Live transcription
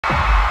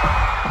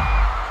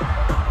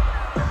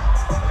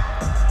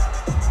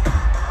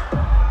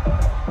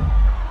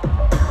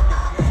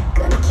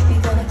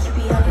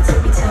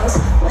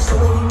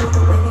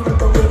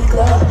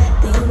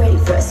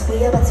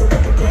we about to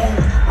wreck again.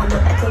 On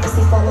the echo as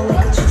they follow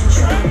like a choo-choo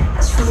train.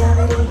 That's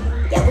reality,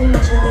 yeah we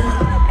majorly.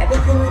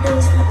 Everything we do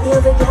is from the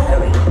other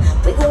gallery.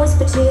 We go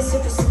whisper to you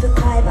super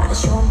quiet. About to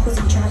show 'em who's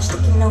in charge,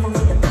 taking over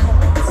with the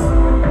pilots.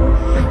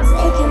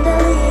 Taking the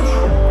lead,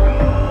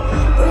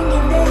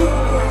 bringing the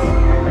heat.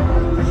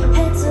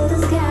 Head to the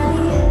sky,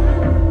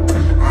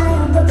 I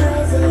am the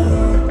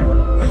president.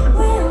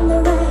 We're on the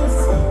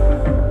rise,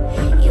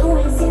 you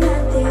ain't seen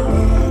nothing.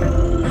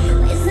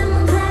 Listen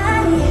on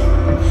tight,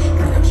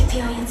 gonna keep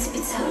you on your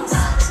tippy toes.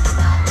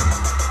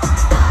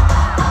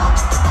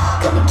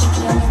 Gonna keep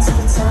you on your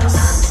tippy toes.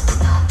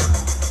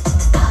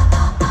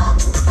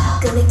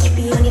 Gonna keep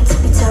you on your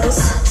tippy toes.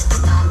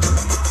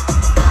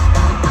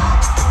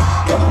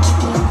 Gonna keep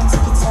you on your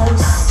tippy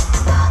toes.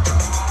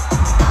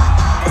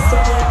 That's the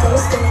way it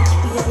goes, gonna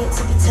keep you on your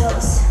tippy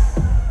toes.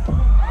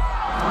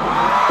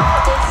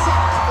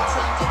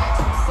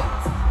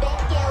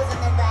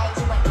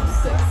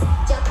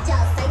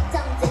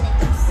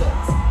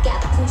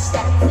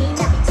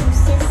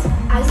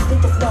 I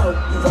spit the flow,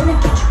 you wanna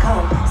catch a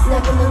cold.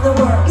 Snapping on the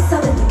world, it's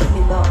something to give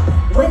me more.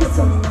 When it's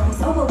only known,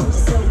 it's over with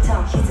your silly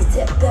talk. Here's a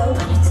tip, go.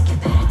 I need to get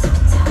better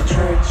tippy toe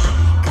church.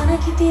 Gonna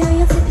keep you on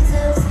your tippy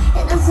toes.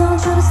 And I'm so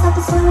trying to stop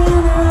us when we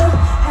on the road.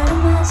 How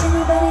much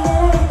anybody got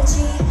our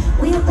energy?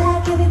 We are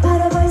back, every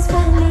part of us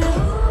find me.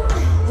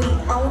 We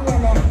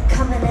owning it,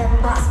 coming in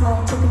boss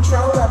mode to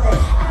control of it.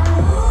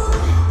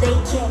 They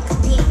can't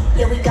compete,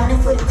 yeah we got it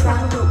for the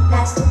crown group,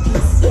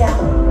 masterpiece, yeah.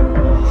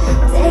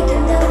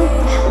 Taking the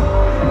lead,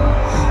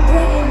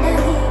 bringing the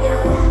heat,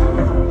 yeah.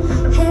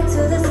 Head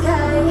to the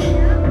sky,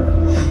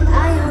 I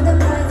am the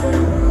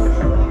president.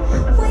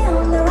 We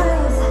on the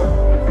rise,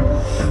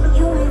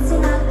 you ain't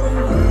seen nothing.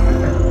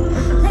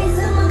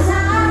 Listen on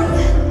tight,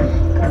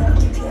 gonna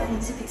keep you on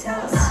your tippy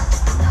toes.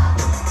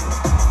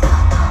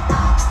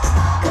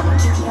 Gonna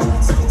keep you on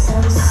your tippy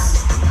toes.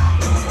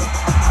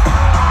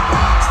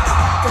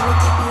 Gonna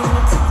keep you on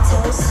your tippy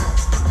toes.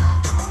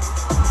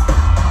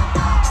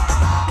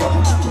 Gonna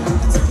keep you on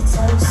your tippy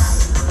toes.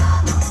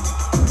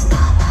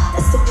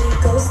 That's the way it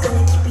goes,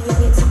 gonna keep you on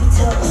your tippy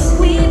toes.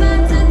 We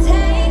about to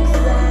take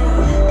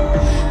flight,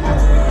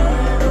 up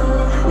level.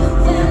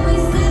 When we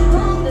step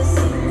on the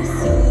scene,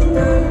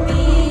 super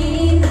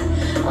mean.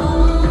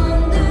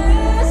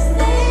 Understand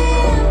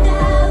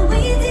that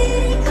we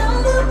didn't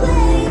come to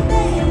play,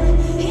 babe.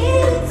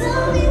 It's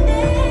only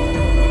day.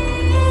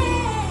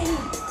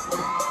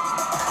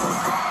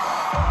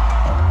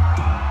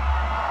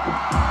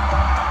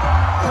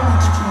 Gonna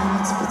keep you on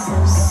your tippy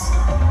toes.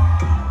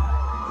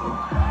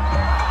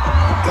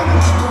 Gonna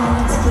keep you on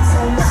your tippy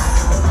toes.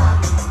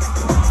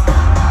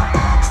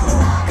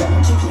 Gonna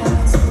keep you on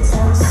your tippy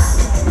toes.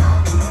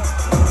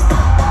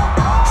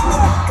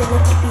 Gonna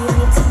keep you on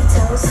your tippy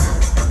toes.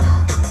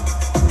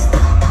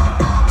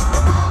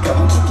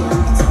 Gonna keep you on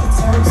your tippy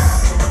toes.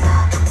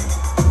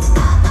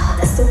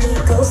 That's the way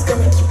it goes,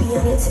 gonna keep you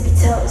on your tippy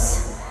toes.